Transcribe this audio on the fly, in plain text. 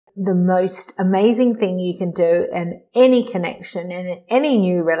the most amazing thing you can do in any connection and in any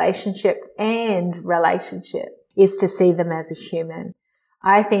new relationship is to see them as a human.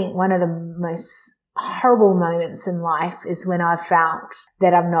 I think one of the most horrible moments in life is when I felt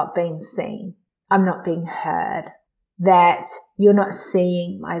that I'm not being seen, I'm not being heard, that you're not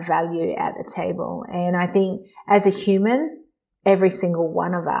seeing my value at the table. And I think as a human, every single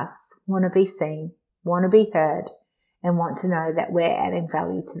one of us want to be seen, want to be heard, and want to know that we're adding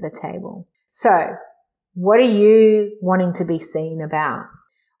value to the table. So what are you wanting to be seen about?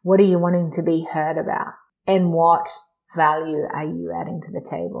 What are you wanting to be heard about? And what value are you adding to the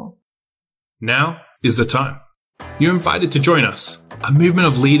table? Now is the time. You're invited to join us, a movement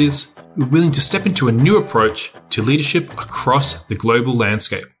of leaders who are willing to step into a new approach to leadership across the global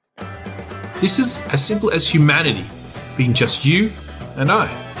landscape. This is as simple as humanity being just you and I,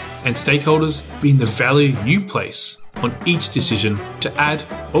 and stakeholders being the value you place on each decision to add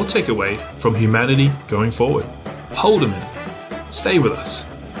or take away from humanity going forward. Hold a minute. Stay with us.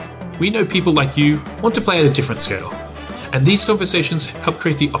 We know people like you want to play at a different scale, and these conversations help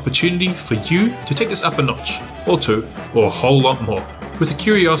create the opportunity for you to take this up a notch, or two, or a whole lot more. With a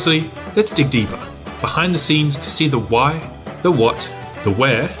curiosity, let's dig deeper, behind the scenes to see the why, the what, the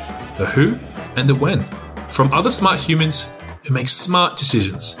where, the who, and the when, from other smart humans who make smart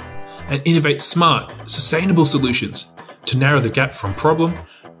decisions and innovate smart, sustainable solutions to narrow the gap from problem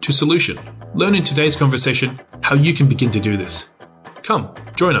to solution. Learn in today's conversation how you can begin to do this. Come,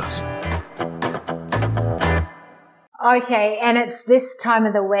 join us. Okay, and it's this time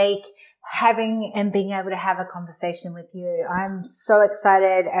of the week, having and being able to have a conversation with you. I'm so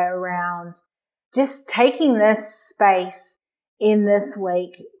excited around just taking this space in this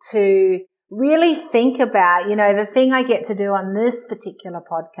week to really think about, the thing I get to do on this particular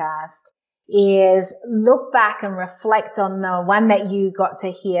podcast is look back and reflect on the one that you got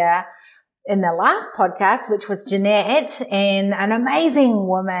to hear in the last podcast, which was Jeanette, and an amazing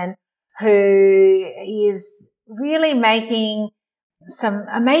woman who is really making some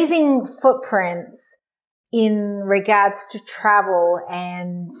amazing footprints in regards to travel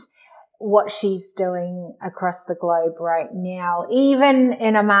and what she's doing across the globe right now, even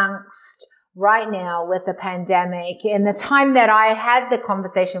in amongst right now with the pandemic. And the time that I had the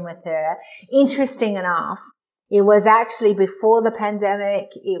conversation with her, interesting enough, it was actually before the pandemic.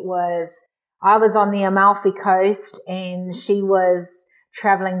 I was on the Amalfi Coast and she was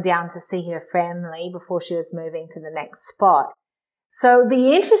traveling down to see her family before she was moving to the next spot. So it'd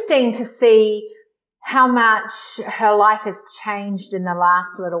be interesting to see how much her life has changed in the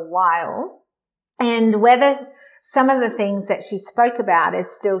last little while and whether some of the things that she spoke about is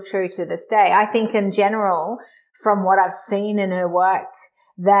still true to this day. I think in general, from what I've seen in her work,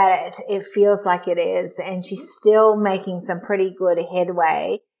 that it feels like it is, and she's still making some pretty good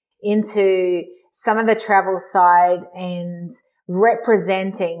headway into some of the travel side and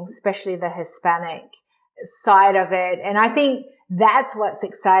representing, especially the Hispanic side of it. And I think that's what's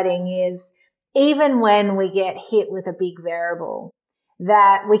exciting is even when we get hit with a big variable,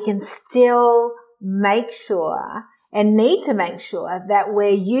 that we can still make sure and need to make sure that we're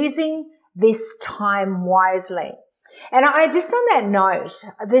using this time wisely. And I just on that note,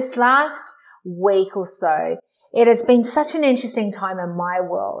 this last week or so, it has been such an interesting time in my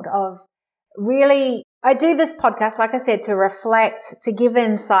world of really, I do this podcast, like I said, to reflect, to give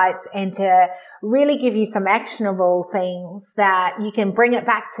insights, and to really give you some actionable things that you can bring it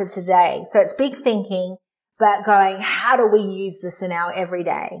back to today. So it's big thinking, but going, how do we use this in our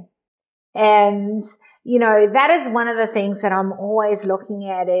everyday? And, that is one of the things that I'm always looking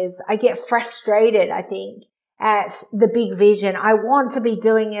at is I get frustrated, I think, at the big vision. I want to be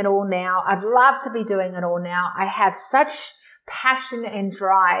doing it all now. I'd love to be doing it all now. I have such passion and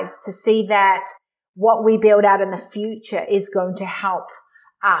drive to see that what we build out in the future is going to help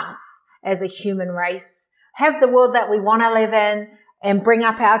us as a human race have the world that we want to live in and bring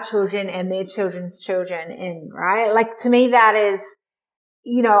up our children and their children's children in, right? Like to me, that is,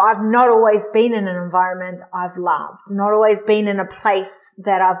 I've not always been in an environment I've loved, not always been in a place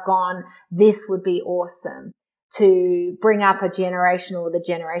that I've gone, this would be awesome to bring up a generation or the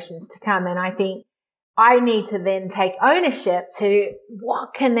generations to come. And I think I need to then take ownership to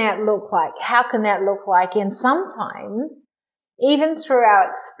what can that look like? How can that look like? And sometimes, even through our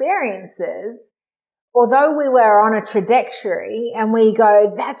experiences, although we were on a trajectory and we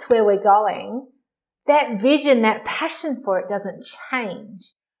go, that's where we're going, that vision, that passion for it doesn't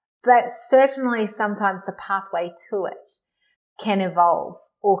change. But certainly sometimes the pathway to it can evolve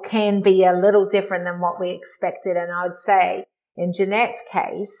or can be a little different than what we expected. And I would say in Jeanette's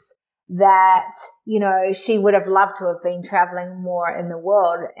case, that, she would have loved to have been traveling more in the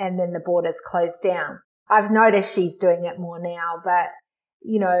world, and then the borders closed down. I've noticed she's doing it more now, but,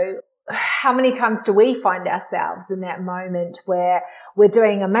 how many times do we find ourselves in that moment where we're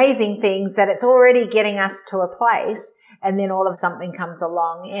doing amazing things that it's already getting us to a place, and then all of something comes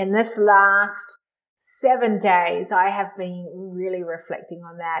along? And this last 7 days, I have been really reflecting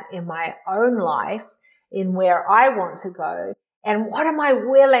on that in my own life, in where I want to go, and what am I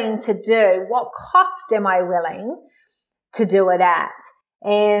willing to do? What cost am I willing to do it at?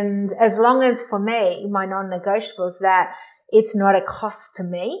 And as long as, for me, my non-negotiables, that it's not a cost to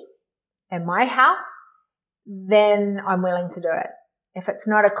me and my health, then I'm willing to do it. If it's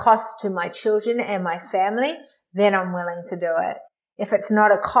not a cost to my children and my family, then I'm willing to do it. If it's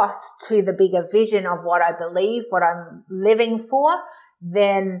not a cost to the bigger vision of what I believe, what I'm living for,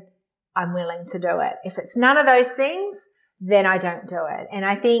 then I'm willing to do it. If it's none of those things, then I don't do it. And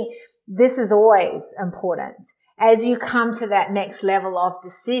I think this is always important. As you come to that next level of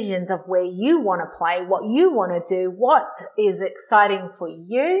decisions of where you want to play, what you want to do, what is exciting for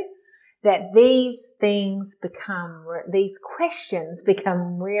you, that these questions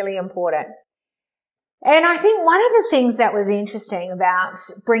become really important. And I think one of the things that was interesting about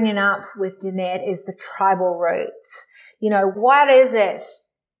bringing up with Jeanette is the tribal roots. What is it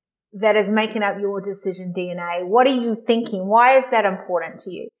that is making up your decision DNA? What are you thinking? Why is that important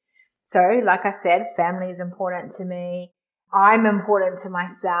to you? So, like I said, family is important to me. I'm important to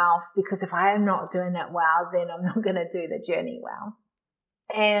myself, because if I am not doing that well, then I'm not going to do the journey well.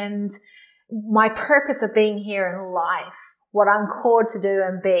 And my purpose of being here in life, what I'm called to do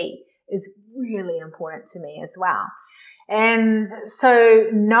and be, is really important to me as well. And so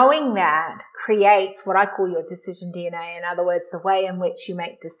knowing that creates what I call your decision DNA. In other words, the way in which you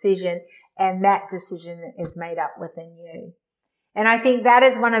make decision, and that decision is made up within you. And I think that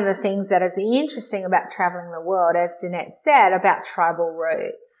is one of the things that is interesting about traveling the world, as Jeanette said, about tribal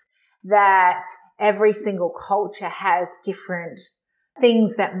roots, that every single culture has different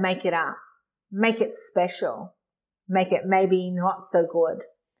things that make it up, make it special, make it maybe not so good,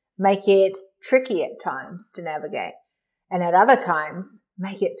 make it tricky at times to navigate, and at other times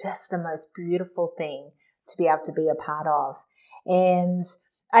make it just the most beautiful thing to be able to be a part of. And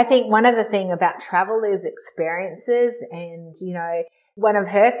I think one of the things about travel is experiences. And, one of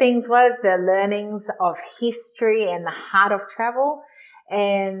her things was the learnings of history and the heart of travel.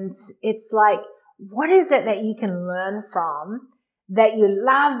 And it's like, what is it that you can learn from that you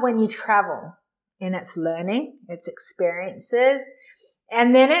love when you travel? And it's learning, it's experiences.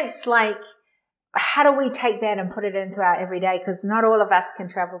 And then it's like, how do we take that and put it into our everyday? Because not all of us can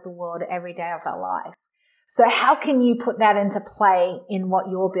travel the world every day of our life. So how can you put that into play in what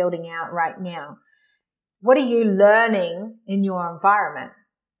you're building out right now? What are you learning in your environment?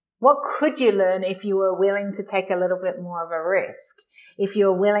 What could you learn if you were willing to take a little bit more of a risk? If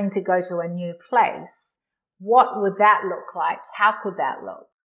you're willing to go to a new place, what would that look like? How could that look?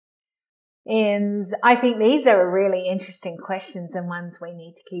 And I think these are really interesting questions, and ones we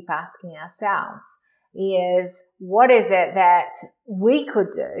need to keep asking ourselves is, what is it that we could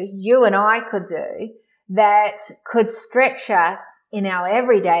do, you and I could do, that could stretch us in our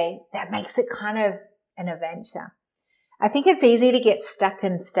everyday, that makes it kind of an adventure? I think it's easy to get stuck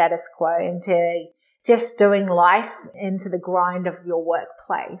in status quo, into just doing life, into the grind of your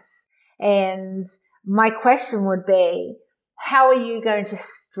workplace. And my question would be, how are you going to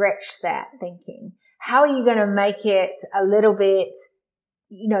stretch that thinking? How are you going to make it a little bit,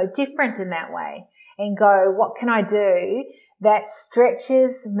 different in that way, and go, what can I do that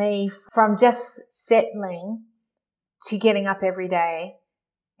stretches me from just settling to getting up every day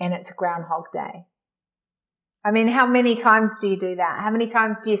and it's Groundhog Day? I mean, how many times do you do that? How many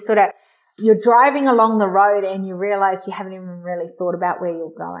times do you you're driving along the road and you realize you haven't even really thought about where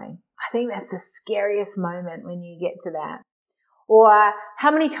you're going? I think that's the scariest moment, when you get to that. Or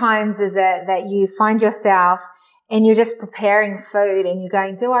how many times is it that you find yourself and you're just preparing food and you're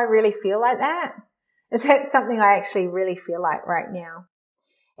going, do I really feel like that? Is that something I actually really feel like right now?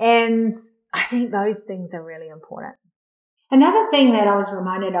 And I think those things are really important. Another thing that I was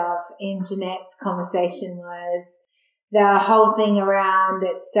reminded of in Jeanette's conversation was the whole thing around,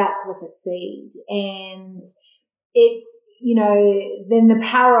 it starts with a seed, and it, then the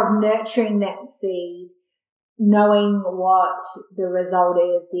power of nurturing that seed, knowing what the result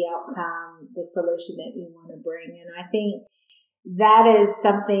is, the outcome, the solution that you want to bring. And I think that is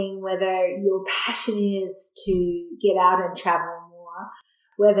something, whether your passion is to get out and travel more,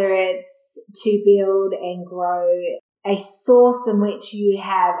 whether it's to build and grow a source in which you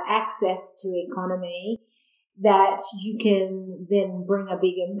have access to economy that you can then bring a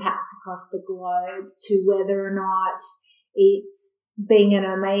big impact across the globe, to whether or not it's being an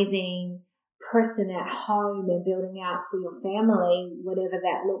amazing person at home and building out for your family, whatever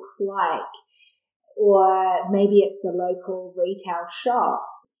that looks like, or maybe it's the local retail shop.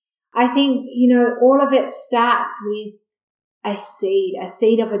 I think, all of it starts with a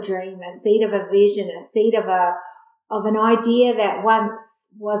seed of a dream, a seed of a vision, a seed of an idea that once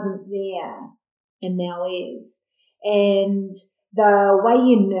wasn't there and now is. And the way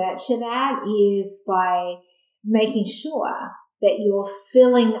you nurture that is by making sure that you're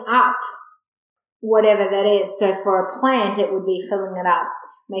filling up whatever that is. So for a plant, it would be filling it up,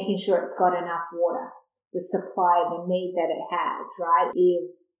 making sure it's got enough water. The supply, the need that it has, right,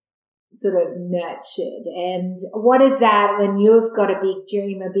 is sort of nurtured. And what is that when you've got a big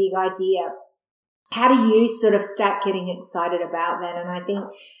dream, a big idea? How do you sort of start getting excited about that? And I think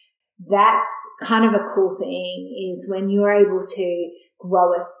that's kind of a cool thing, is when you're able to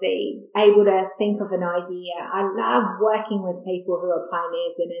grow a seed, able to think of an idea. I love working with people who are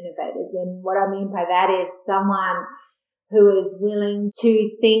pioneers and innovators. And what I mean by that is someone who is willing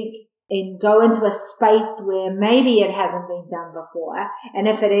to think and go into a space where maybe it hasn't been done before. And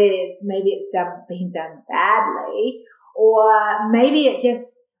if it is, maybe it's been done badly, or maybe it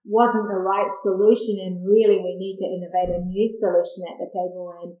just wasn't the right solution and really we need to innovate a new solution at the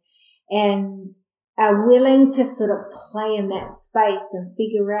table, and are willing to sort of play in that space and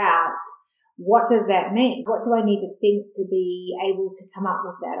figure out, what does that mean? What do I need to think to be able to come up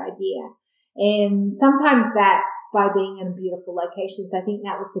with that idea? And sometimes that's by being in beautiful locations. I think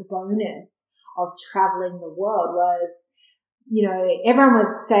that was the bonus of traveling the world was, everyone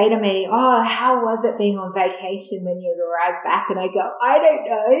would say to me, oh, how was it being on vacation when you'd arrive back? And I go, I don't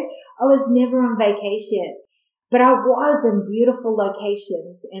know. I was never on vacation, but I was in beautiful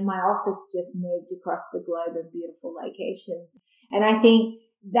locations, and my office just moved across the globe in beautiful locations. And I think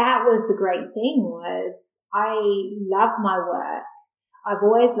that was the great thing, was I love my work. I've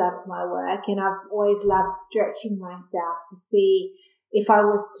always loved my work, and I've always loved stretching myself to see if I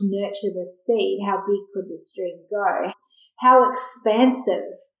was to nurture the seed, how big could the stream go? How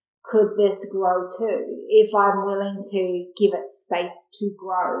expansive could this grow to if I'm willing to give it space to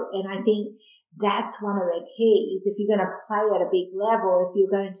grow? And I think that's one of the keys. If you're going to play at a big level, if you're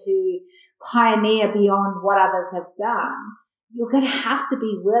going to pioneer beyond what others have done, you're going to have to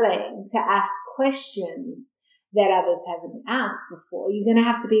be willing to ask questions that others haven't asked before. You're going to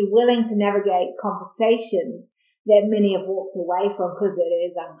have to be willing to navigate conversations that many have walked away from because it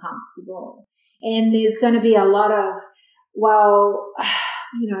is uncomfortable. And there's going to be a lot of,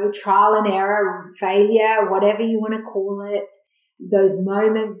 trial and error, failure, whatever you want to call it, those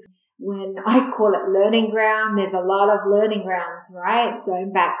moments when I call it learning ground. There's a lot of learning grounds, right?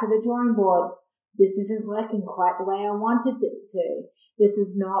 Going back to the drawing board. This isn't working quite the way I wanted it to. This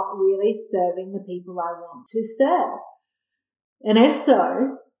is not really serving the people I want to serve. And if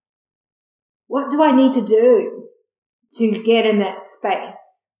so, what do I need to do to get in that space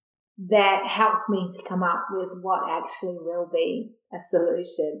that helps me to come up with what actually will be a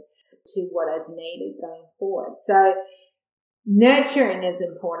solution to what is needed going forward? So nurturing is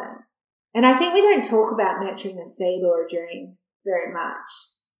important. And I think we don't talk about nurturing a seed or a dream very much.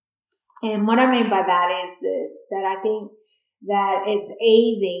 And what I mean by that is this, that I think that it's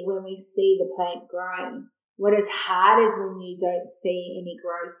easy when we see the plant growing. What is hard is when you don't see any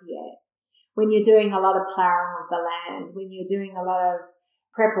growth yet. When you're doing a lot of plowing of the land, when you're doing a lot of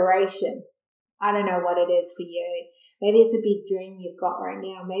preparation. I don't know what it is for you. Maybe it's a big dream you've got right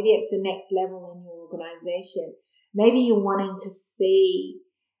now. Maybe it's the next level in your organization. Maybe you're wanting to see,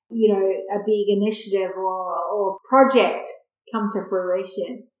 a big initiative or project come to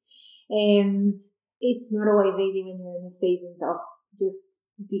fruition. And it's not always easy when you're in the seasons of just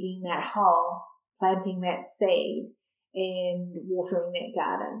digging that hole, planting that seed, and watering that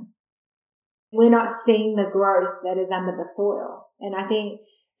garden. We're not seeing the growth that is under the soil. And I think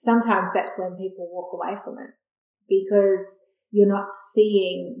sometimes that's when people walk away from it, because you're not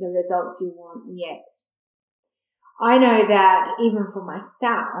seeing the results you want yet. I know that even for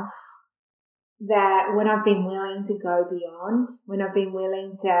myself, that when I've been willing to go beyond, when I've been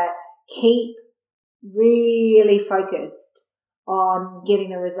willing to keep really focused on getting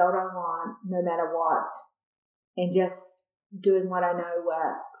the result I want, no matter what, and just doing what I know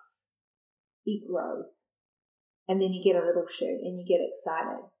works, it grows. And then you get a little shoot and you get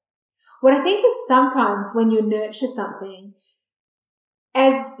excited. What I think is sometimes when you nurture something,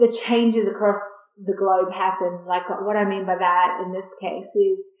 as the changes across the globe happen, like what I mean by that in this case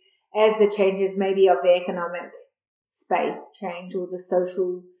is as the changes maybe of the economic space change or the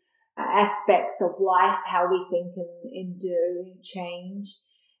social aspects of life, how we think and do change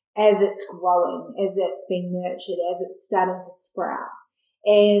as it's growing, as it's being nurtured, as it's starting to sprout.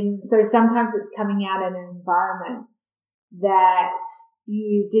 And so sometimes it's coming out in environments that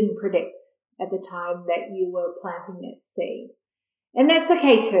you didn't predict at the time that you were planting that seed. And that's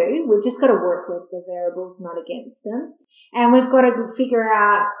okay too. We've just got to work with the variables, not against them. And we've got to figure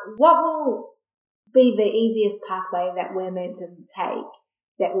out what will be the easiest pathway that we're meant to take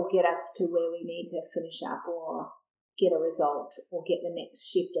that will get us to where we need to finish up or get a result or get the next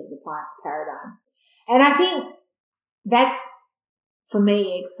shift of the paradigm. And I think that's, for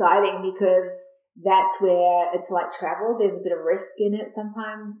me, exciting because that's where it's like travel. There's a bit of risk in it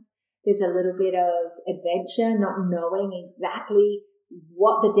sometimes. There's a little bit of adventure, not knowing exactly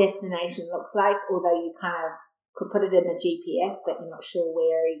what the destination looks like, although you kind of could put it in a GPS, but you're not sure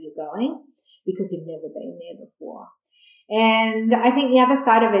where you're going because you've never been there before. And I think the other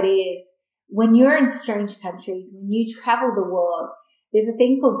side of it is when you're in strange countries, when you travel the world, there's a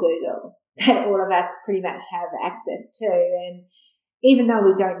thing called Google that all of us pretty much have access to. And even though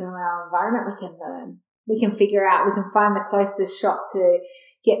we don't know our environment, we can learn. We can figure out, we can find the closest shop to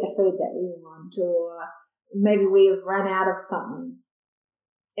get the food that we want, or maybe we have run out of something.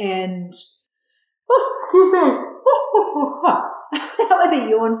 And that was a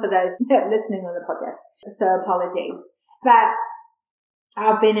yawn for those listening on the podcast, so apologies. But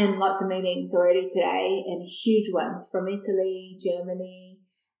I've been in lots of meetings already today, and huge ones from Italy, Germany,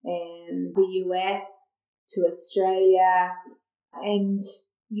 and the US to Australia. And,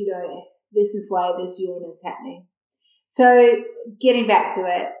 you know, this is why this yawn is happening. So getting back to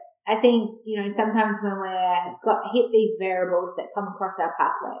it, I think, you know, sometimes when hit these variables that come across our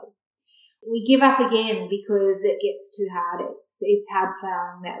pathway, we give up again because it gets too hard. It's hard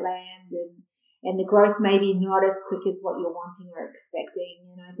plowing that land, and the growth may be not as quick as what you're wanting or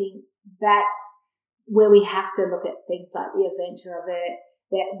expecting. And I think that's where we have to look at things like the adventure of it,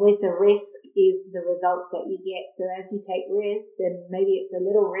 that with the risk is the results that you get. So as you take risks, and maybe it's a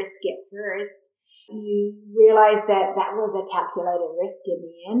little risk at first, you realize that that was a calculated risk in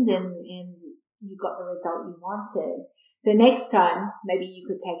the end, and you got the result you wanted. So next time, maybe you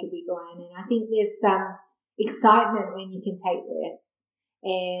could take a big one. And I think there's some excitement when you can take risks.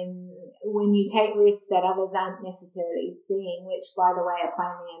 And when you take risks that others aren't necessarily seeing, which, by the way, a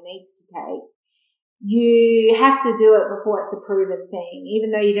pioneer needs to take, you have to do it before it's a proven thing.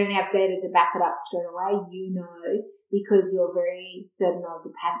 Even though you don't have data to back it up straight away, you know, because you're very certain of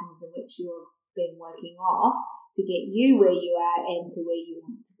the patterns in which you've been working off to get you where you are and to where you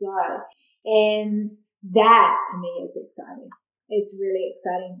want to go. And that, to me, is exciting. It's really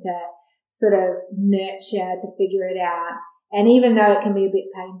exciting to sort of nurture, to figure it out. And even though it can be a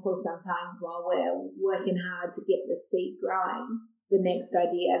bit painful sometimes while we're working hard to get the seed growing, the next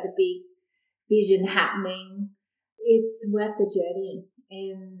idea, the big vision happening, it's worth the journey.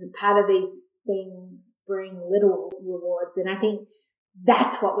 And part of these things bring little rewards. And I think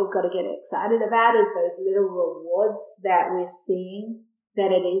that's what we've got to get excited about, is those little rewards that we're seeing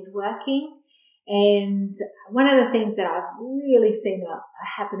that it is working. And one of the things that I've really seen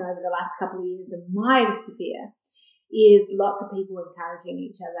happen over the last couple of years in my sphere is lots of people encouraging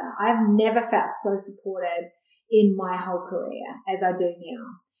each other. I've never felt so supported in my whole career as I do now.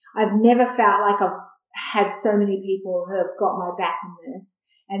 I've never felt like I've had so many people who have got my back in this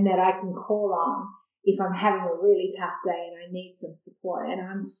and that I can call on if I'm having a really tough day and I need some support. And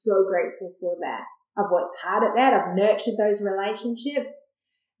I'm so grateful for that. I've worked hard at that. I've nurtured those relationships.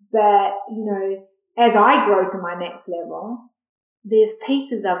 But, you know, as I grow to my next level, there's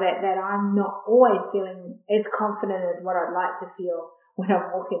pieces of it that I'm not always feeling as confident as what I'd like to feel when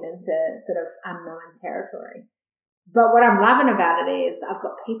I'm walking into sort of unknown territory. But what I'm loving about it is I've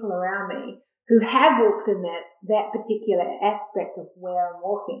got people around me who have walked in that particular aspect of where I'm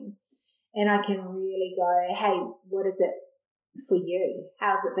walking. And I can really go, hey, what is it for you?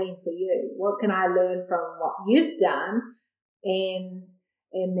 How's it been for you? What can I learn from what you've done and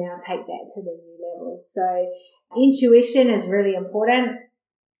now take that to the new levels? So intuition is really important.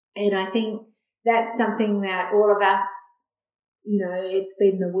 And I think that's something that all of us, you know, it's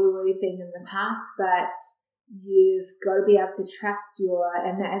been the woo-woo thing in the past, but you've got to be able to trust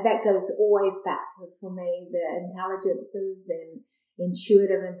and that goes always back to, for me, the intelligences and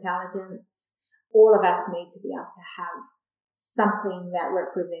intuitive intelligence. All of us need to be able to have something that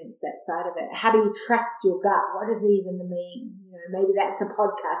represents that side of it. How do you trust your gut? What does it even mean? You know, maybe that's a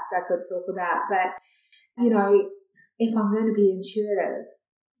podcast I could talk about, but, you know, if I'm going to be intuitive,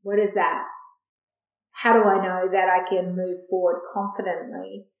 what is that? How do I know that I can move forward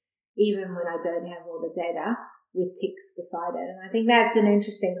confidently even when I don't have all the data, with ticks beside it. And I think that's an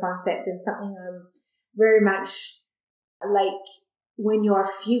interesting concept and something I'm very much like. When you're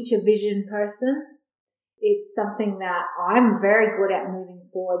a future vision person, it's something that I'm very good at moving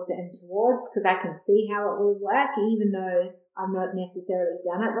forwards and towards, because I can see how it will work, even though I've not necessarily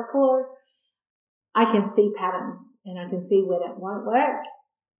done it before. I can see patterns and I can see when it won't work,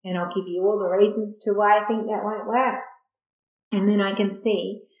 and I'll give you all the reasons to why I think that won't work. And then I can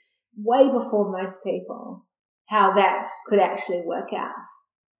see way before most people how that could actually work out,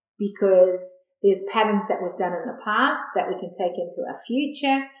 because there's patterns that we've done in the past that we can take into our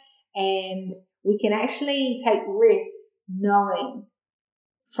future, and we can actually take risks knowing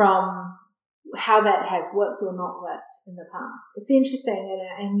from how that has worked or not worked in the past. It's interesting,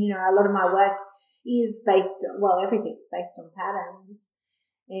 and a lot of my work is based on, well, everything's based on patterns.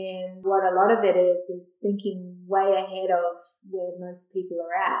 And what a lot of it is thinking way ahead of where most people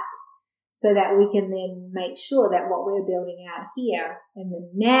are at, so that we can then make sure that what we're building out here and the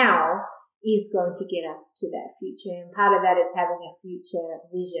now is going to get us to that future. And part of that is having a future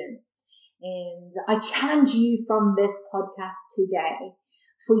vision. And I challenge you from this podcast today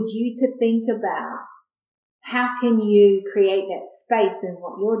for you to think about how can you create that space in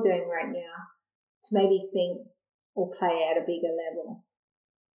what you're doing right now to maybe think or play at a bigger level.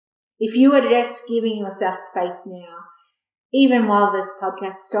 If you are just giving yourself space now, even while this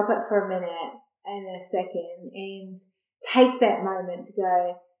podcast, stop it for a minute and a second and take that moment to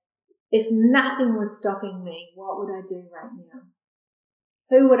go, if nothing was stopping me, what would I do right now?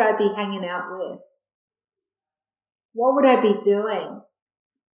 Who would I be hanging out with? What would I be doing?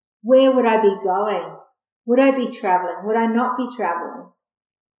 Where would I be going? Would I be traveling? Would I not be traveling?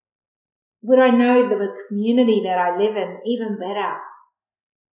 Would I know the community that I live in even better?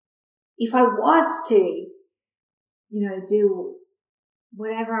 If I was to, do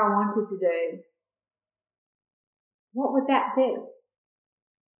whatever I wanted to do, what would that be?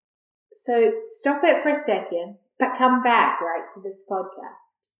 So stop it for a second, but come back right to this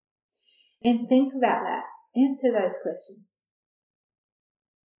podcast and think about that. Answer those questions.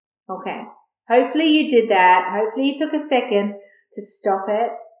 Okay. Hopefully you did that. Hopefully you took a second to stop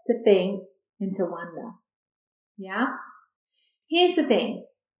it, to think, and to wonder. Yeah? Here's the thing.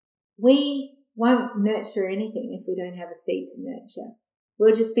 We won't nurture anything if we don't have a seed to nurture.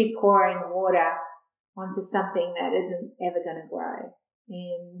 We'll just be pouring water onto something that isn't ever going to grow.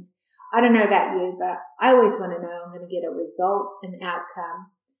 And I don't know about you, but I always want to know I'm going to get a result, an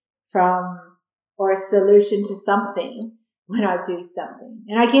outcome or a solution to something when I do something.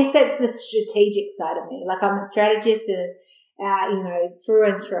 And I guess that's the strategic side of me. Like I'm a strategist and,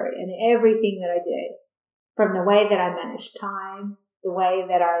 through and through in everything that I do, from the way that I manage time, the way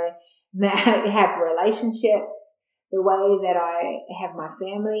that I have relationships, the way that I have my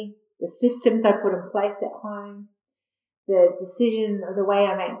family, the systems I put in place at home, the way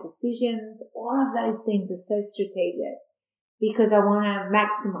I make decisions. All of those things are so strategic because I want to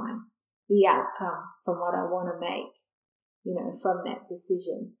maximize the outcome from what I want to make, from that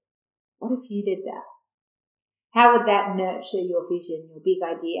decision. What if you did that? How would that nurture your vision, your big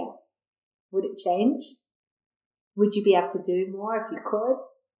idea? Would it change? Would you be able to do more if you could?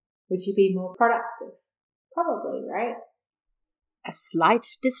 Would you be more productive? Probably, right? A slight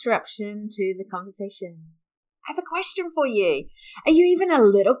disruption to the conversation. I have a question for you. Are you even a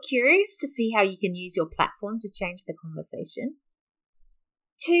little curious to see how you can use your platform to change the conversation?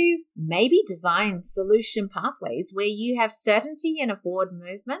 2, maybe design solution pathways where you have certainty and a forward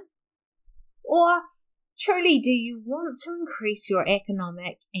movement? Or truly, do you want to increase your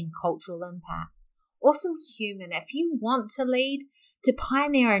economic and cultural impact? Awesome human, if you want to lead, to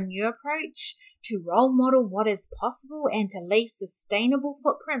pioneer a new approach, to role model what is possible and to leave sustainable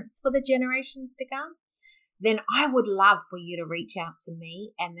footprints for the generations to come, then I would love for you to reach out to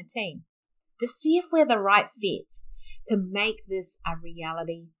me and the team to see if we're the right fit to make this a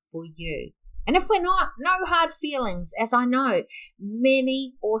reality for you. And if we're not, no hard feelings, as I know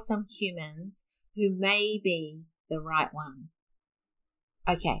many awesome humans who may be the right one.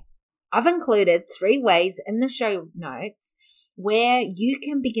 Okay, I've included 3 ways in the show notes where you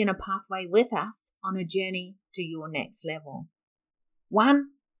can begin a pathway with us on a journey to your next level. 1,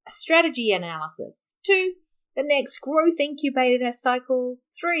 a strategy analysis. 2, the next growth incubator cycle.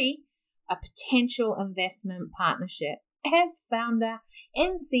 3, a potential investment partnership. As founder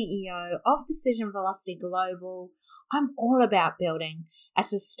and CEO of Decision Velocity Global, I'm all about building a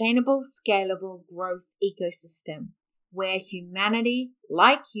sustainable, scalable growth ecosystem where humanity,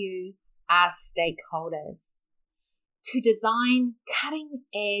 like you, are stakeholders to design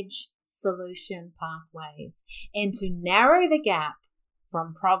cutting-edge solution pathways and to narrow the gap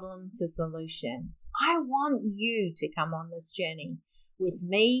from problem to solution. I want you to come on this journey with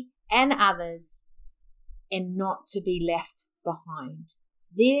me and others and not to be left behind.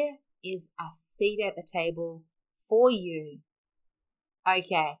 There is a seat at the table for you.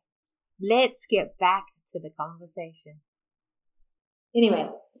 Okay, let's get back to the conversation. Anyway,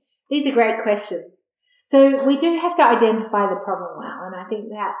 these are great questions. So we do have to identify the problem well, and I think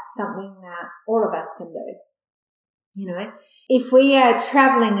that's something that all of us can do. You know, if we are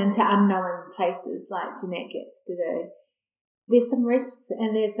traveling into unknown places like Jeanette gets to do, there's some risks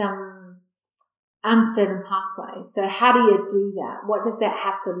and there's some uncertain pathways. So how do you do that? What does that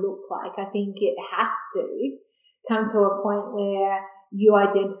have to look like? I think it has to come to a point where you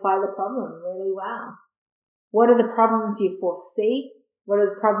identify the problem really well. What are the problems you foresee? What are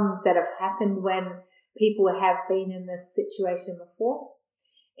the problems that have happened when people have been in this situation before?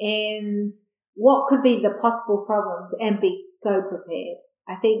 And what could be the possible problems, and go prepared.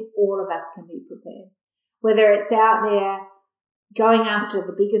 I think all of us can be prepared. Whether it's out there going after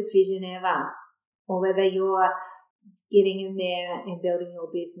the biggest vision ever, or whether you're getting in there and building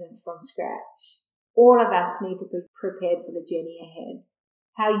your business from scratch, all of us need to be prepared for the journey ahead.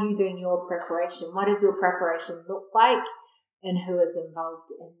 How are you doing your preparation? What does your preparation look like, and who is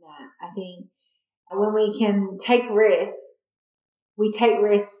involved in that? I think when we can take risks, we take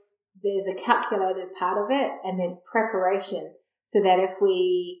risks. There's a calculated part of it, and there's preparation so that if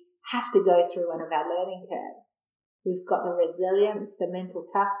we have to go through one of our learning curves, we've got the resilience, the mental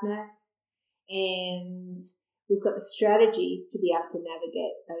toughness, and we've got the strategies to be able to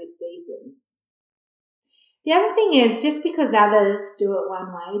navigate those seasons. The other thing is, just because others do it one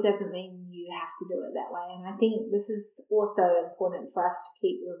way doesn't mean you have to do it that way. And I think this is also important for us to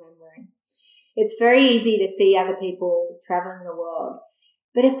keep remembering. It's very easy to see other people traveling the world,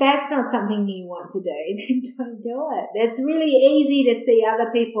 but if that's not something you want to do, then don't do it. It's really easy to see other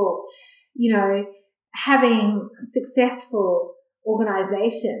people, you know, having successful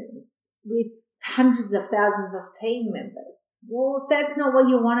organizations with hundreds of thousands of team members. Well, if that's not what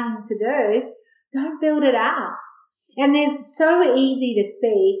you're wanting to do, don't build it out. And it's so easy to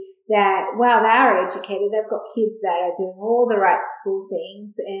see that, wow, they're educated. They've got kids that are doing all the right school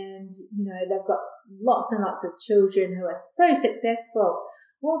things, and, you know, they've got lots and lots of children who are so successful.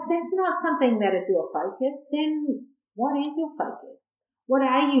 Well, if that's not something that is your focus, then what is your focus? What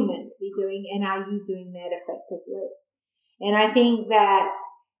are you meant to be doing, and are you doing that effectively? And I think that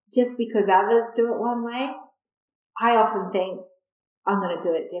just because others do it one way, I often think I'm going to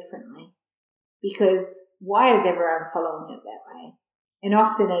do it differently, because why is everyone following it that way? And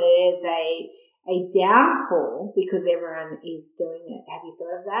often it is a downfall because everyone is doing it. Have you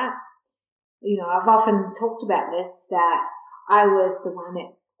thought of that? You know, I've often talked about this, that I was the one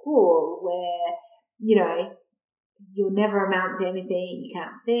at school where, you know, you'll never amount to anything. You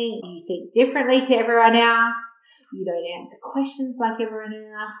can't think. You think differently to everyone else. You don't answer questions like everyone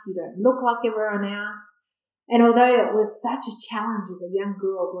else. You don't look like everyone else. And although it was such a challenge as a young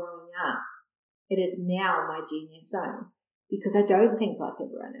girl growing up, it is now my genius zone, because I don't think like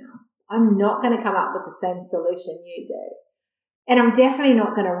everyone else. I'm not going to come up with the same solution you do. And I'm definitely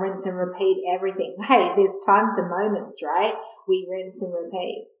not going to rinse and repeat everything. Hey, there's times and moments, right? We rinse and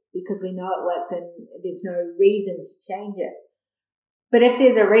repeat because we know it works and there's no reason to change it. But if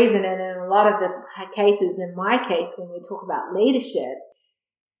there's a reason, and in a lot of the cases, in my case, when we talk about leadership,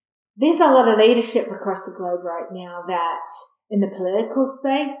 there's a lot of leadership across the globe right now that in the political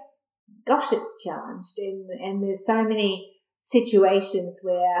space, gosh, it's challenged. And there's so many situations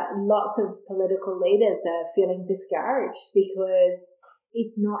where lots of political leaders are feeling discouraged because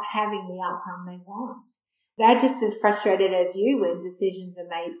it's not having the outcome they want. They're just as frustrated as you when decisions are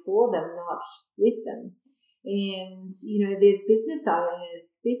made for them, not with them. And, you know, there's business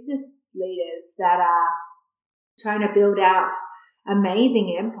owners, business leaders that are trying to build out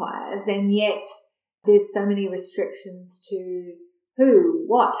amazing empires, and yet there's so many restrictions to who,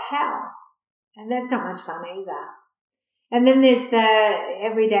 what, how. And that's not much fun either. And then there's the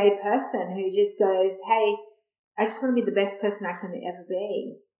everyday person who just goes, hey, I just want to be the best person I can ever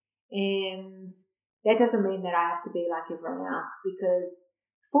be. And that doesn't mean that I have to be like everyone else, because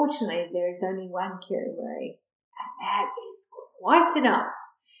fortunately there is only one Kerry Murray. And that is quite enough.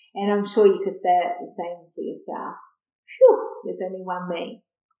 And I'm sure you could say it the same for yourself. Phew, there's only one me.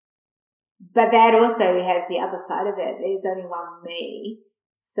 But that also has the other side of it. There's only one me.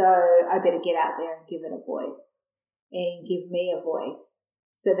 So I better get out there and give it a voice, and give me a voice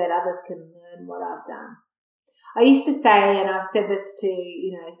so that others can learn what I've done. I used to say, and I've said this to,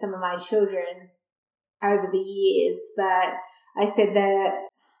 you know, some of my children over the years, but I said that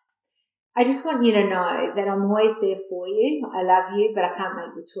I just want you to know that I'm always there for you. I love you, but I can't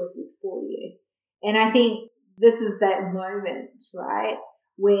make the choices for you. And I think this is that moment, right,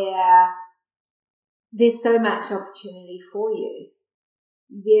 where there's so much opportunity for you.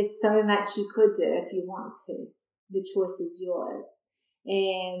 There's so much you could do if you want to. The choice is yours.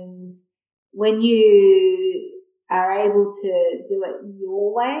 And when you are able to do it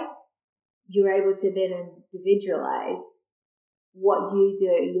your way, you're able to then individualize what you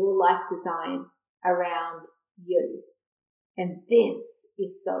do, your life design around you. And this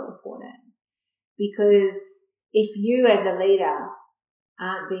is so important, because if you as a leader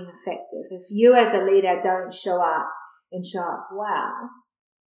aren't being effective, if you as a leader don't show up and show up well,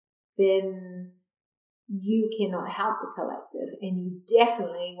 then you cannot help the collective, and you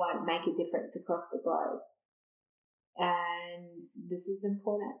definitely won't make a difference across the globe. And this is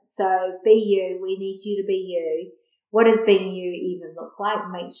important. So be you. We need you to be you. What does being you even look like?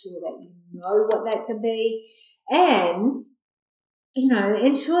 Make sure that you know what that can be. And,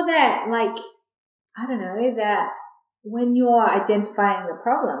 ensure that, that when you're identifying the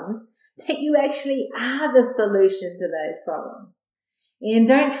problems, that you actually are the solution to those problems. And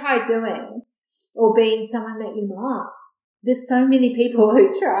don't try doing or being someone that you're not. There's so many people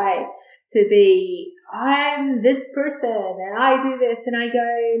who try to be, I'm this person and I do this, and I go,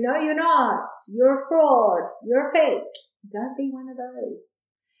 no, you're not. You're a fraud. You're a fake. Don't be one of those.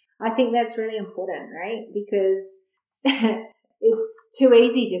 I think that's really important, right? Because it's too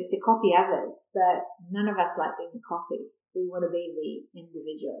easy just to copy others, but none of us like being copied. We want to be the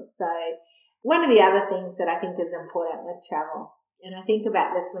individual. So one of the other things that I think is important with travel, and I think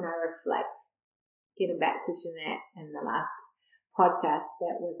about this when I reflect, getting back to Jeanette and the last podcast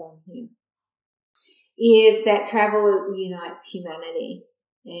that was on here, is that travel unites humanity.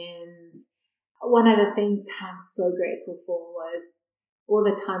 And one of the things that I'm so grateful for was all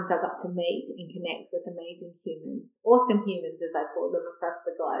the times I got to meet and connect with amazing humans, awesome humans as I call them, across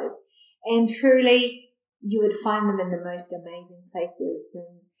the globe. And truly, you would find them in the most amazing places.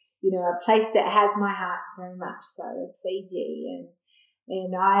 And, a place that has my heart very much so is Fiji.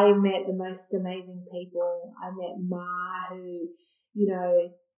 And I met the most amazing people. I met Ma, who,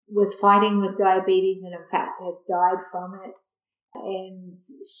 was fighting with diabetes and in fact has died from it. And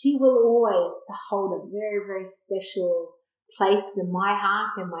she will always hold a very, very special place in my heart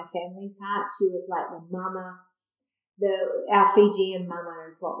and my family's heart. She was like the mama, our Fijian mama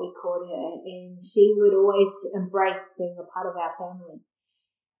is what we called her. And she would always embrace being a part of our family.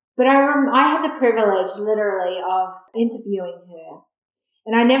 But I had the privilege literally of interviewing her.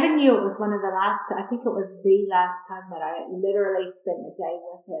 And I never knew it was one of the last, I think it was the last time that I literally spent a day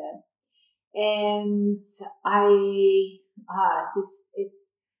with her. And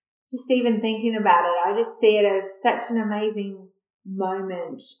it's just even thinking about it, I just see it as such an amazing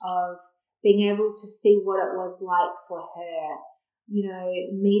moment of being able to see what it was like for her,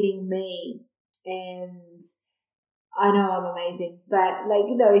 meeting me. And I know I'm amazing, but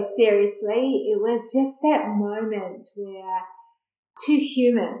seriously, it was just that moment where two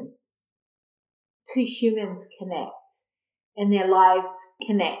humans connect and their lives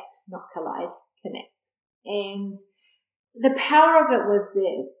connect, not collide, connect. And the power of it was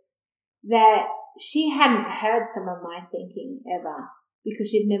this, that she hadn't heard some of my thinking ever because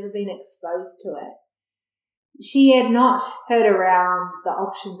she'd never been exposed to it. She had not heard around the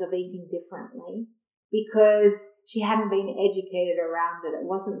options of eating differently because she hadn't been educated around it. It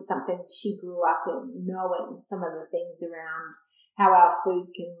wasn't something she grew up in, knowing some of the things around how our food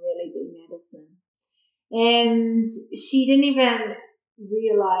can really be medicine. And she didn't even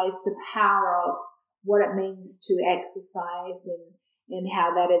realize the power of what it means to exercise and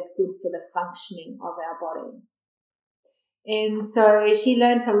how that is good for the functioning of our bodies. And so she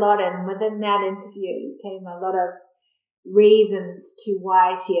learned a lot, and within that interview came a lot of reasons to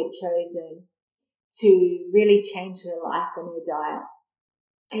why she had chosen to really change her life and her diet.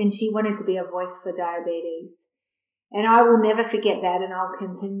 And she wanted to be a voice for diabetes. And I will never forget that, and I'll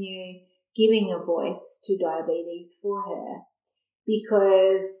continue giving a voice to diabetes for her,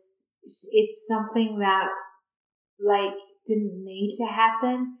 because it's something that didn't need to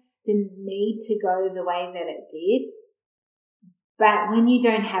happen, didn't need to go the way that it did. But when you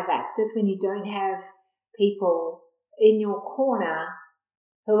don't have access, when you don't have people in your corner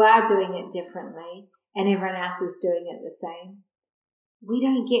who are doing it differently and everyone else is doing it the same, we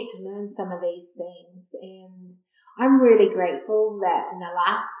don't get to learn some of these things. And I'm really grateful that in the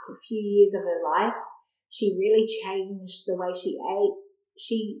last few years of her life, she really changed the way she ate.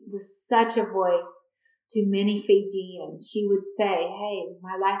 She was such a voice to many Fijians. She would say, hey,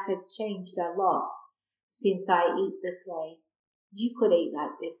 my life has changed a lot since I eat this way. You could eat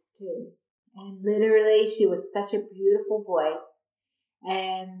like this too. And literally, she was such a beautiful voice.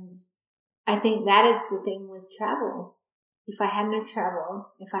 And I think that is the thing with travel. If I hadn't have traveled,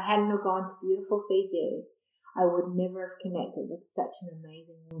 if I hadn't have gone to beautiful Fiji, I would never have connected with such an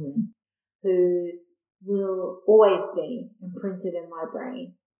amazing woman who will always be imprinted in my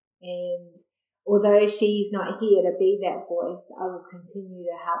brain. And although she's not here to be that voice, I will continue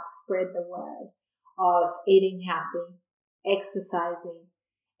to help spread the word of eating healthy, exercising,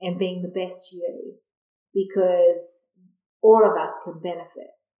 and being the best you, because all of us can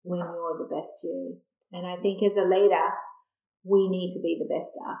benefit when you're the best you. And I think as a leader, we need to be the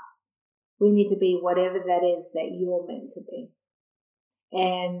best us. We need to be whatever that is that you're meant to be.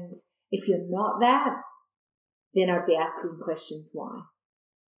 And if you're not that, then I'd be asking questions why.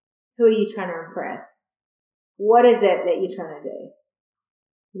 Who are you trying to impress? What is it that you're trying to do?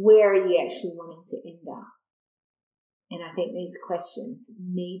 Where are you actually wanting to end up? And I think these questions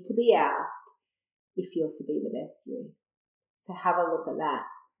need to be asked if you're to be the best you. So have a look at that.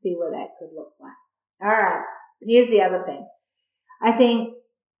 See what that could look like. All right. Here's the other thing. I think,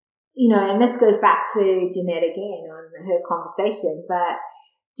 and this goes back to Jeanette again on her conversation, but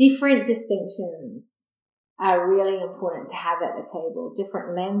different distinctions are really important to have at the table.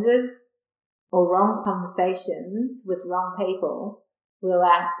 Different lenses or wrong conversations with wrong people will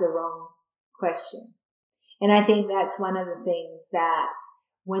ask the wrong question. And I think that's one of the things that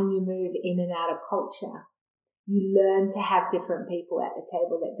when you move in and out of culture, you learn to have different people at the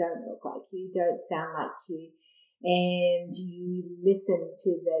table that don't look like you, don't sound like you, and you listen to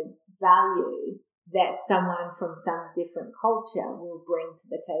the value that someone from some different culture will bring to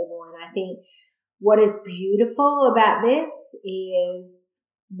the table. And I think what is beautiful about this is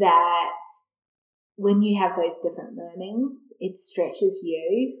that when you have those different learnings, it stretches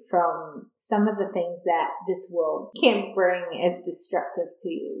you from some of the things that this world can bring as destructive to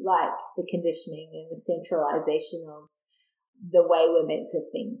you, like the conditioning and the centralization of the way we're meant to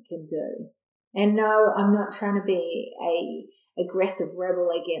think and do. And no, I'm not trying to be a aggressive rebel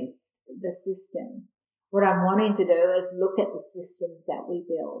against the system. What I'm wanting to do is look at the systems that we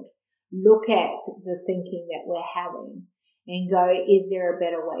build, look at the thinking that we're having, and go, is there a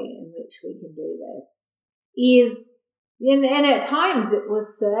better way in which we can do this? And at times it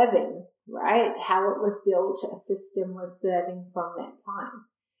was serving, right? How it was built, a system was serving from that time.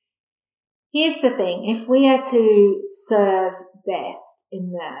 Here's the thing, if we are to serve best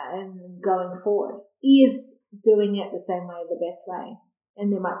in going forward, is doing it the same way the best way.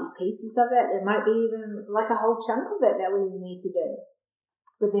 And there might be pieces of it, there might be even like a whole chunk of it that we need to do.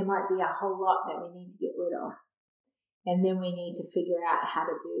 But there might be a whole lot that we need to get rid of. And then we need to figure out how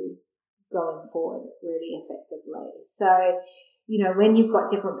to do going forward really effectively. So, when you've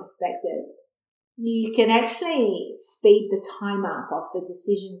got different perspectives, you can actually speed the time up of the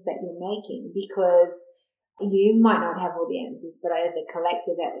decisions that you're making, because you might not have all the answers, but as a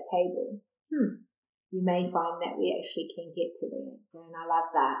collective at the table, you may find that we actually can get to the answer. And I love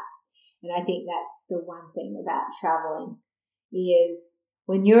that. And I think that's the one thing about traveling is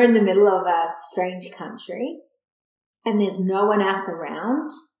when you're in the middle of a strange country and there's no one else around,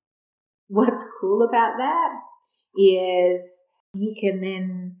 what's cool about that is you can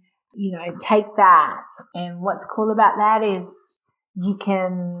then, take that. And what's cool about that is you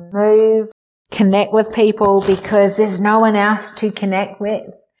can move, connect with people because there's no one else to connect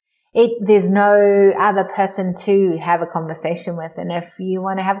with. There's no other person to have a conversation with. And if you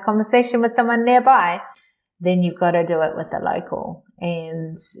want to have a conversation with someone nearby, then you've got to do it with a local.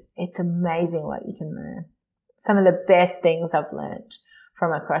 And it's amazing what you can learn. Some of the best things I've learned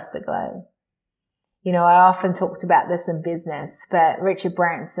from across the globe. I often talked about this in business, but Richard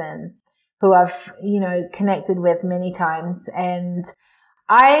Branson, who I've, connected with many times, and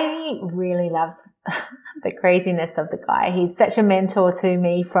I really love the craziness of the guy. He's such a mentor to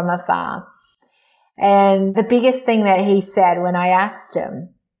me from afar. And the biggest thing that he said when I asked him,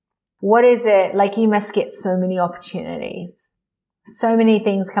 what is it, like you must get so many opportunities, so many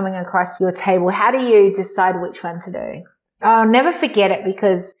things coming across your table. How do you decide which one to do? I'll never forget it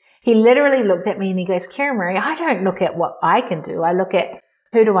because he literally looked at me and he goes, Karen Marie, I don't look at what I can do. I look at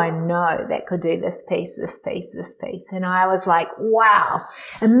who do I know that could do this piece, this piece, this piece. And I was like, wow,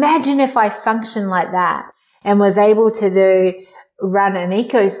 imagine if I functioned like that and was able to run an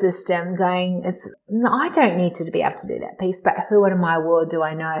ecosystem going, I don't need to be able to do that piece, but who in my world do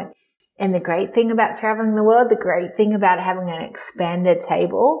I know? And the great thing about traveling the world, the great thing about having an expanded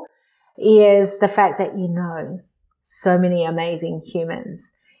table is the fact that so many amazing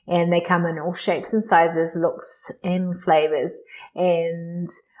humans. And they come in all shapes and sizes, looks and flavors. And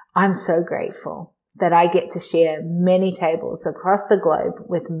I'm so grateful that I get to share many tables across the globe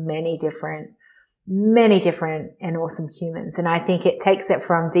with many different and awesome humans. And I think it takes it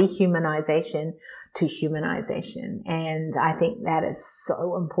from dehumanization to humanization. And I think that is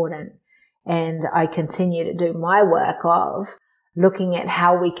so important. And I continue to do my work of looking at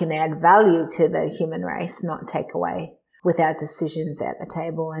how we can add value to the human race, not take away, with our decisions at the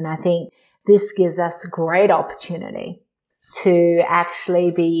table. And I think this gives us great opportunity to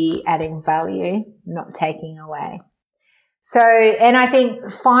actually be adding value, not taking away. So, and I think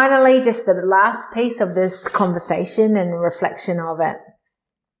finally, just the last piece of this conversation and reflection of it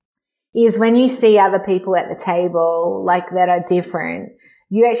is when you see other people at the table like that are different,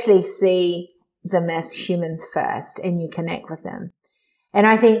 you actually see them as humans first and you connect with them. And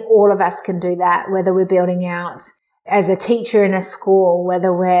I think all of us can do that, whether we're building out as a teacher in a school,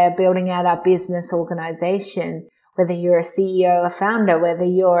 whether we're building out our business organization, whether you're a CEO, a founder, whether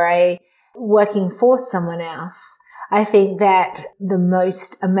you're working for someone else. I think that the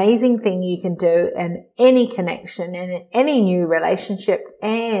most amazing thing you can do in any connection and in any new relationship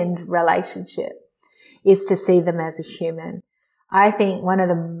is to see them as a human. I think one of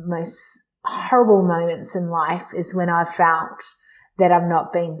the most horrible moments in life is when I've felt that I'm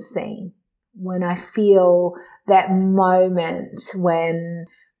not being seen, when I feel that moment when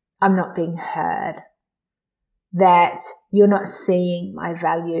I'm not being heard, that you're not seeing my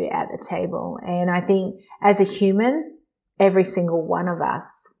value at the table. And I think as a human, every single one of us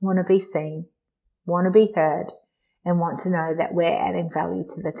want to be seen, want to be heard, and want to know that we're adding value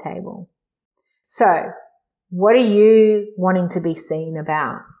to the table. So, what are you wanting to be seen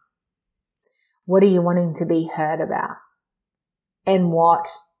about? What are you wanting to be heard about? And what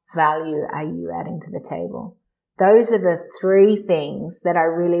value are you adding to the table? Those are the three things that I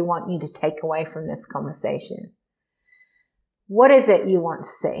really want you to take away from this conversation. What is it you want to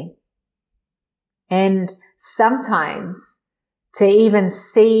see? And sometimes to even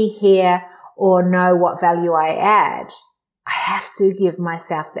see, hear, or know what value I add, I have to give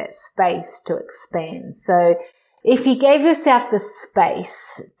myself that space to expand. So if you gave yourself the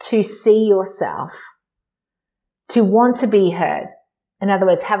space to see yourself, to want to be heard, in other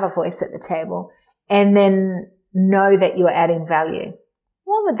words, have a voice at the table, and then know that you're adding value,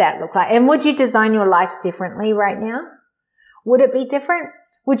 what would that look like? And would you design your life differently right now? Would it be different?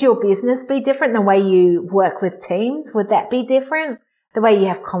 Would your business be different? The way you work with teams, would that be different? The way you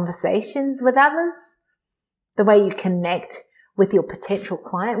have conversations with others? The way you connect with your potential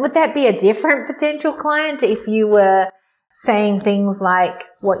client? Would that be a different potential client if you were saying things like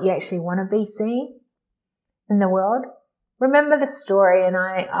what you actually want to be seeing in the world? Remember the story, and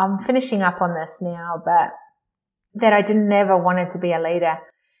I'm finishing up on this now, but that I didn't ever wanted to be a leader.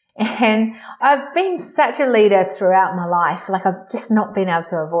 And I've been such a leader throughout my life. Like I've just not been able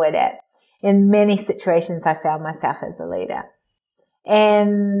to avoid it. In many situations, I found myself as a leader.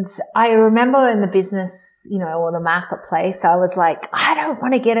 And I remember in the business, or the marketplace, I was like, I don't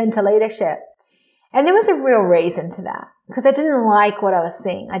want to get into leadership. And there was a real reason to that, because I didn't like what I was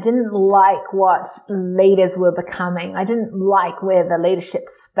seeing. I didn't like what leaders were becoming. I didn't like where the leadership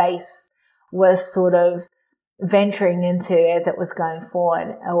space was sort of venturing into as it was going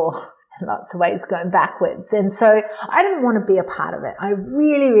forward, or in lots of ways going backwards. And so I didn't want to be a part of it. I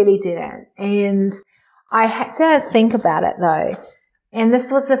really, really didn't. And I had to think about it though. And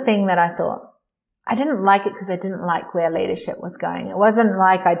this was the thing that I thought. I didn't like it because I didn't like where leadership was going. It wasn't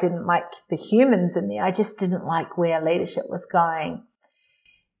like I didn't like the humans in there. I just didn't like where leadership was going.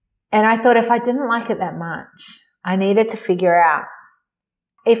 And I thought if I didn't like it that much, I needed to figure out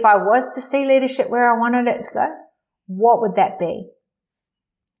if I was to see leadership where I wanted it to go, what would that be?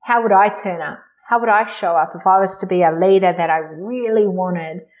 How would I turn up? How would I show up if I was to be a leader that I really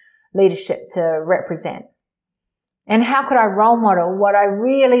wanted leadership to represent? And how could I role model what I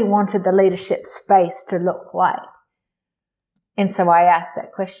really wanted the leadership space to look like? And so I asked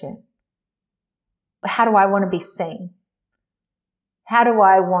that question. How do I want to be seen? How do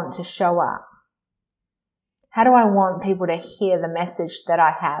I want to show up? How do I want people to hear the message that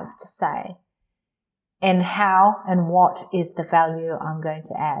I have to say? And how and what is the value I'm going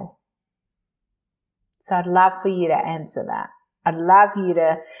to add? So I'd love for you to answer that. I'd love you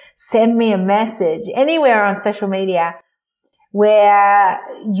to send me a message anywhere on social media where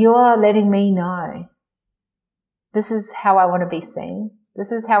you're letting me know this is how I want to be seen.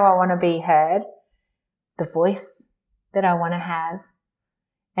 This is how I want to be heard. The voice that I want to have.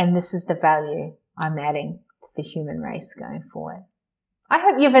 And this is the value I'm adding to the human race going forward. I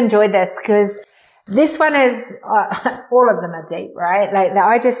hope you've enjoyed this, because this one is, all of them are deep, right? Like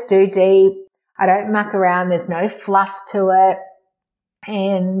I just do deep. I don't muck around. There's no fluff to it.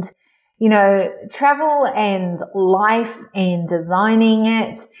 And, travel and life and designing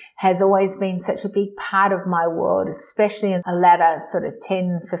it has always been such a big part of my world, especially in the latter sort of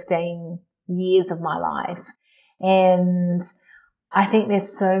 10, 15 years of my life. And I think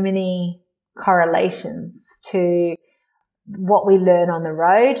there's so many correlations to what we learn on the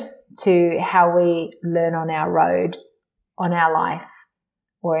road to how we learn on our road, on our life,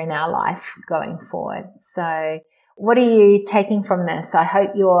 or in our life going forward. So what are you taking from this? I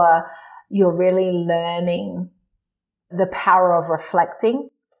hope you're really learning the power of reflecting,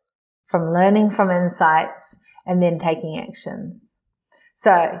 from learning from insights and then taking actions.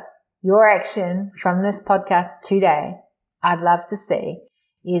 So your action from this podcast today, I'd love to see,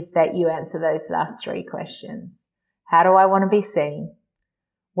 is that you answer those last 3 questions. How do I want to be seen?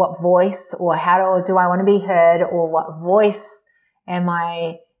 What voice, or how do I want to be heard, or what voice am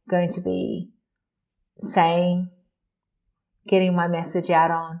I going to be saying, getting my message out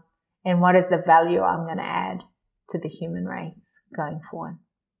on, and what is the value I'm going to add to the human race going forward?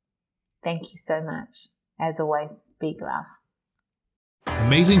 Thank you so much. As always, big love.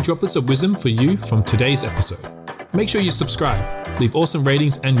 Amazing droplets of wisdom for you from today's episode. Make sure you subscribe, leave awesome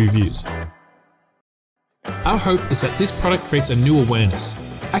ratings and reviews. Our hope is that this product creates a new awareness,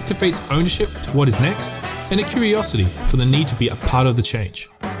 activates ownership to what is next, and a curiosity for the need to be a part of the change,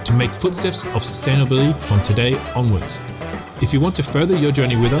 to make footsteps of sustainability from today onwards. If you want to further your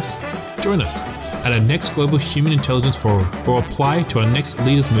journey with us, join us at our next Global Human Intelligence Forum or apply to our next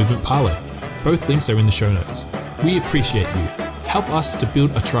Leaders Movement Parlay. Both links are in the show notes. We appreciate you. Help us to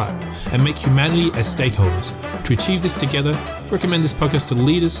build a tribe and make humanity as stakeholders. To achieve this together, recommend this podcast to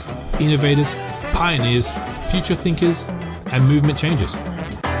leaders, innovators, pioneers, future thinkers, and movement changers.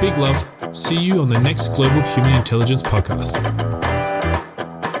 Big love. See you on the next Global Human Intelligence podcast.